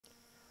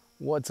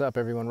What's up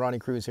everyone, Ronnie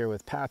Cruz here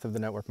with Path of the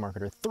Network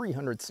Marketer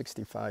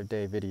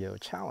 365-day video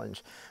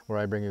challenge, where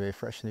I bring you a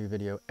fresh new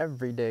video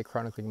every day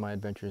chronicling my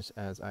adventures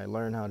as I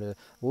learn how to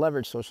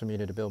leverage social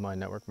media to build my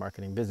network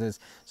marketing business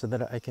so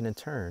that I can in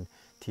turn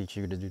teach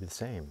you to do the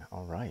same.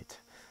 All right,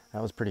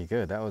 that was pretty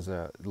good. That was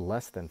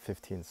less than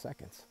 15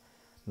 seconds.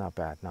 Not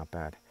bad, not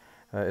bad.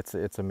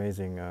 It's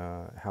amazing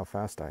how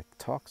fast I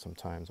talk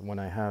sometimes when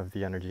I have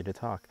the energy to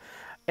talk.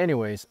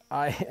 Anyways,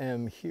 I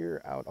am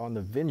here out on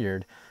the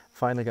vineyard.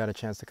 Finally got a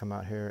chance to come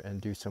out here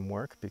and do some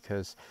work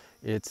because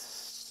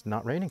it's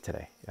not raining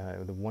today.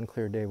 The one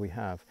clear day we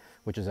have,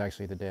 which is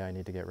actually the day I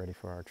need to get ready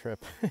for our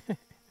trip.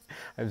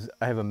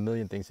 I have a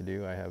million things to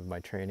do. I have my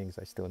trainings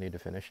I still need to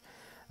finish,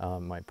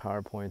 my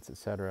PowerPoints,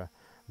 etc.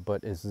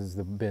 But this has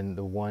been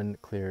the one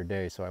clear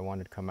day, so I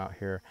wanted to come out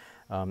here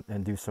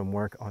and do some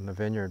work on the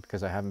vineyard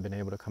because I haven't been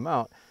able to come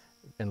out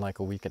in like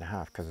a week and a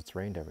half because it's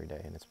rained every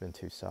day and it's been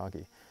too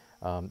soggy.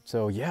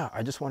 So yeah,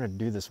 I just wanted to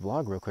do this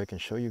vlog real quick and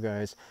show you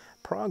guys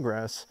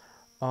progress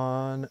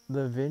on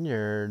the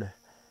vineyard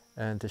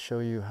and to show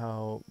you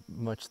how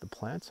much the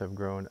plants have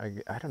grown.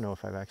 I don't know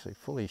if I've actually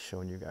fully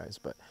shown you guys,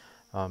 but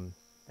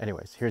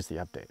anyways, here's the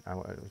update.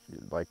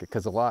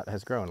 Because a lot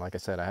has grown. Like I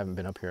said, I haven't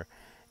been up here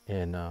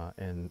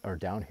or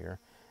down here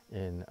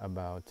in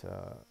about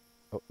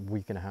a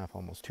week and a half,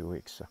 almost 2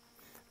 weeks. So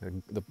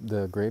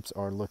the grapes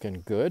are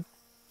looking good.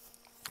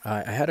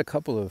 I had a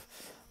couple of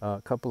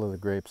the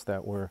grapes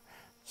that were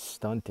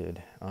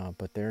stunted,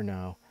 but they're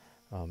now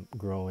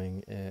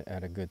growing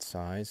at a good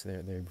size.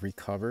 They've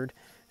recovered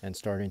and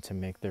starting to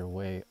make their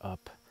way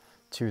up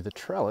to the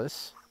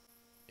trellis.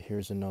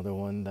 Here's another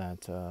one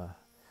that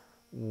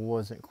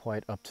wasn't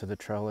quite up to the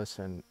trellis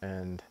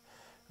and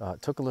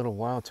took a little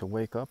while to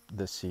wake up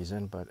this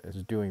season, but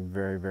is doing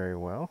very, very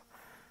well.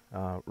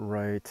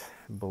 Right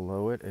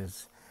below it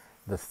is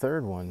the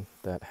third one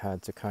that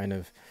had to kind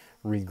of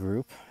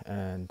regroup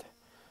and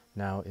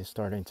now is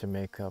starting to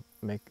make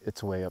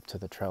its way up to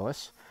the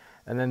trellis.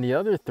 And then the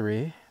other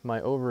three,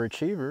 my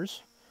overachievers,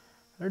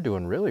 they're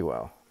doing really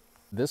well.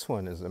 This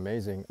one is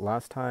amazing.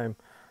 Last time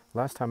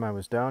I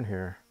was down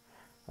here,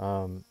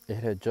 it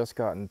had just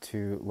gotten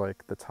to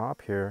like the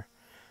top here,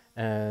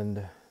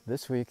 and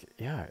this week,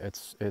 yeah,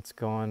 it's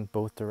gone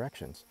both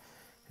directions.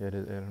 I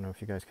don't know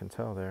if you guys can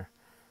tell there.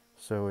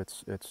 So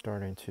it's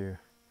starting to,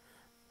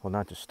 well,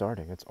 not just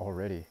starting, it's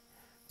already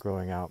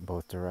growing out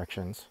both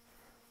directions.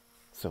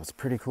 So it's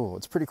pretty cool.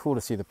 It's pretty cool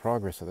to see the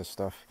progress of this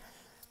stuff.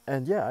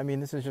 And yeah, I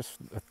mean, this is just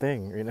a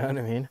thing, you know what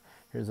I mean?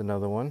 Here's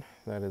another one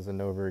that is an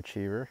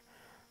overachiever,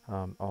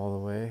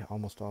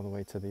 almost all the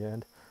way to the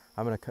end.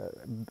 I'm going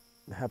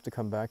to have to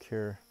come back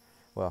here.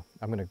 Well,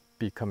 I'm going to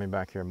be coming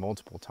back here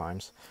multiple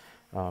times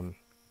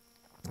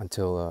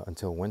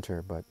until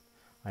winter, but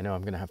I know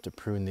I'm going to have to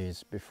prune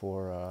these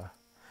before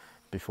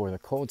the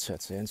cold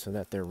sets in so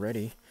that they're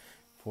ready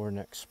for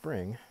next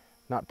spring.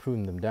 Not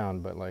prune them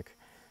down, but like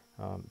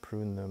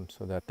prune them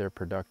so that they're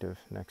productive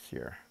next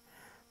year.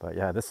 But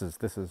yeah, this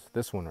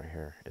one right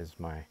here is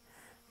my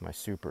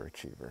super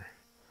achiever.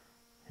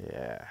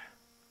 Yeah,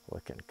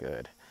 looking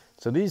good.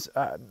 So these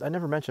I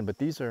never mentioned, but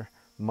these are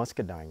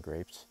muscadine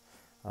grapes,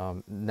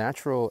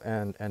 natural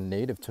and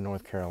native to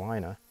North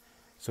Carolina.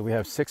 So we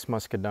have 6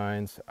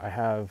 muscadines. I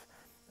have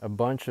a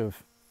bunch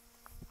of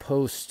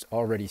posts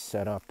already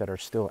set up that are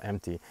still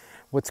empty.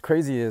 What's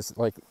crazy is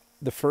like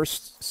the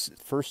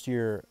first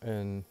year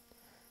in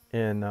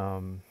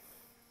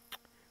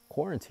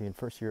quarantine,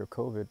 first year of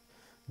COVID,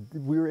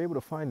 we were able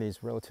to find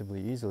these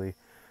relatively easily.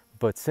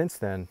 But since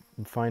then,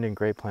 finding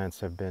grape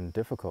plants have been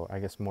difficult. I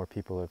guess more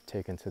people have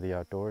taken to the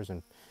outdoors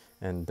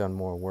and done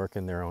more work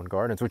in their own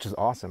gardens, which is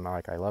awesome.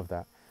 I love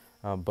that.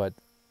 But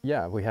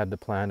yeah, we had the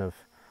plan of,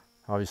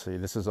 obviously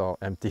this is all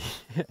empty,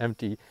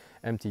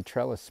 empty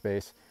trellis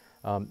space.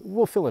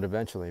 We'll fill it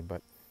eventually,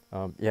 but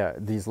yeah,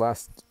 these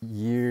last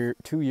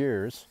 2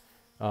 years,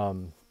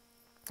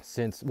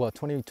 since, well,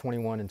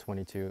 2021 and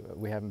 22,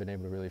 we haven't been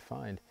able to really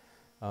find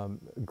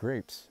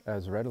grapes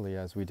as readily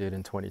as we did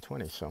in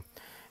 2020. So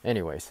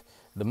anyways,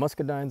 the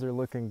muscadines are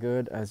looking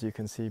good, as you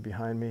can see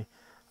behind me.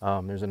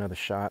 There's another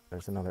shot,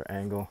 there's another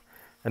angle.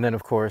 And then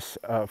of course,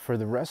 for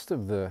the rest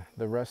of the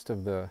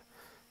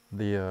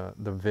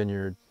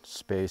vineyard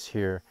space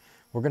here,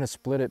 we're going to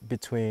split it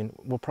between,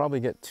 we'll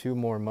probably get 2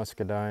 more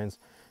muscadines,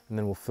 and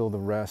then we'll fill the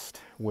rest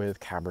with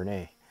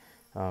Cabernet.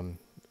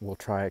 We'll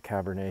try a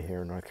Cabernet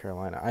here in North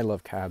Carolina. I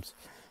love Cabs.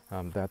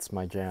 That's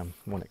my jam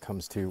when it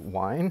comes to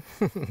wine.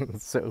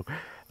 So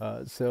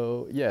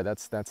yeah,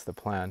 that's the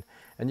plan.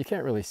 And you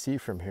can't really see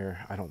from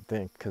here, I don't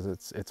think, because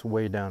it's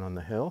way down on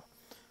the hill.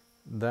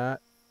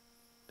 That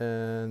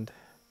and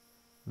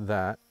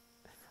that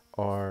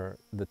are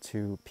the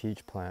 2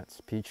 peach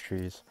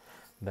trees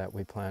that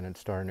we planted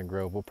starting to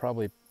grow. We'll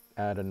probably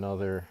add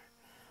another,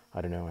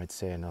 I don't know, I'd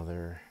say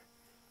another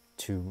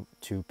two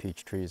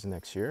peach trees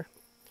next year.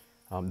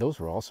 Those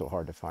were also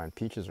hard to find.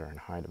 Peaches are in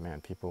high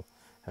demand. People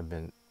have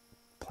been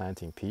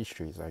planting peach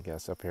trees, I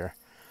guess, up here.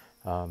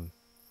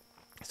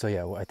 So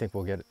yeah, I think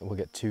we'll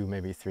get 2,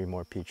 maybe 3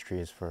 more peach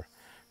trees for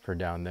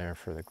down there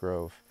for the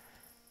grove.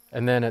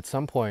 And then at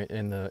some point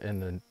in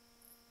the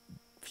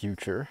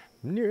future,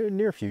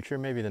 near future,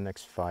 maybe the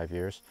next 5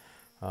 years,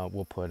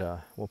 we'll put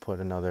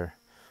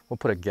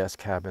a guest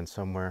cabin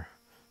somewhere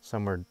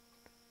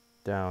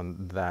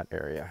down that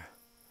area.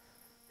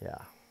 Yeah,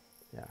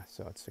 yeah.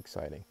 So it's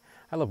exciting.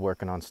 I love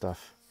working on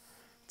stuff.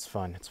 It's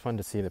fun. It's fun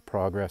to see the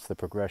progress, the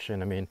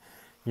progression. I mean,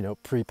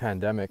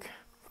 pre-pandemic,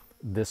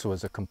 this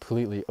was a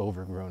completely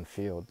overgrown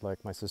field.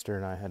 Like my sister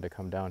and I had to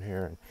come down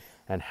here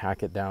and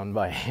hack it down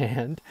by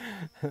hand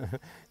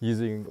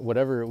using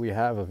whatever we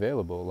have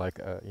available. Like,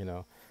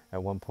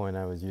 at one point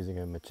I was using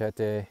a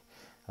machete,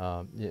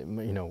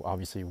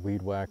 obviously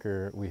weed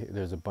whacker.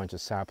 There's a bunch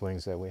of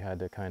saplings that we had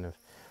to kind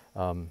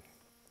of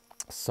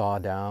saw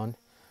down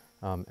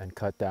and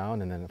cut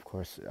down. And then of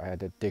course I had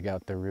to dig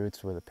out the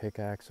roots with a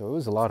pickaxe. So it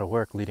was a lot of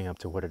work leading up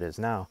to what it is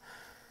now.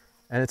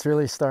 And it's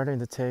really starting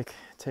to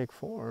take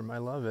form. I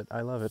love it.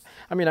 I love it.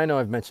 I mean, I know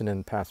I've mentioned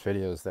in past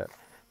videos that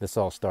this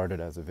all started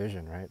as a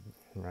vision, right?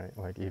 Right.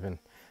 Like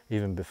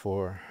even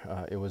before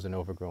it was an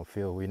overgrown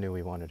field, we knew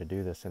we wanted to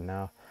do this, and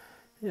now,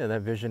 yeah,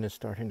 that vision is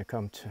starting to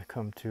come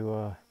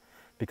to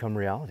become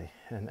reality,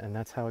 and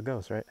that's how it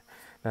goes, right?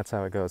 That's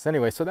how it goes.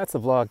 Anyway, so that's the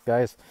vlog,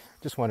 guys.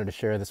 Just wanted to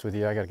share this with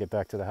you. I got to get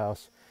back to the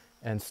house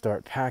and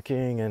start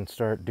packing and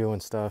start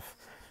doing stuff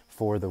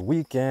for the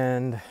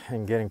weekend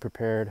and getting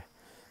prepared.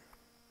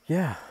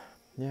 Yeah,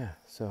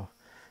 so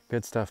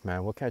good stuff,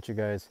 man. We'll catch you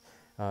guys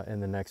in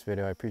the next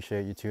video. I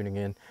appreciate you tuning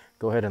in.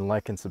 Go ahead and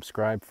like and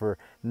subscribe for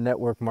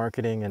network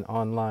marketing and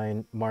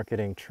online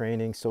marketing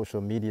training,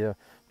 social media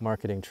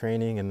marketing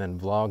training, and then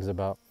vlogs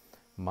about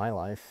my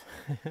life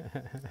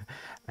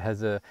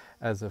as a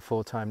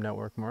full-time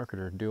network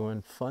marketer,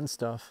 doing fun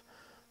stuff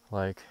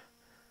like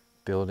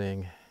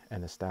building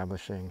and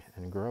establishing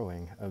and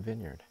growing a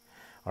vineyard.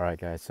 All right,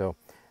 guys, so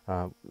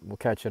we'll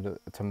catch you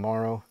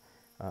tomorrow.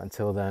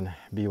 Until then,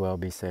 be well,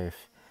 be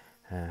safe,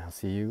 and I'll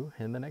see you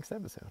in the next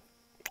episode.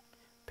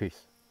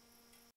 Peace.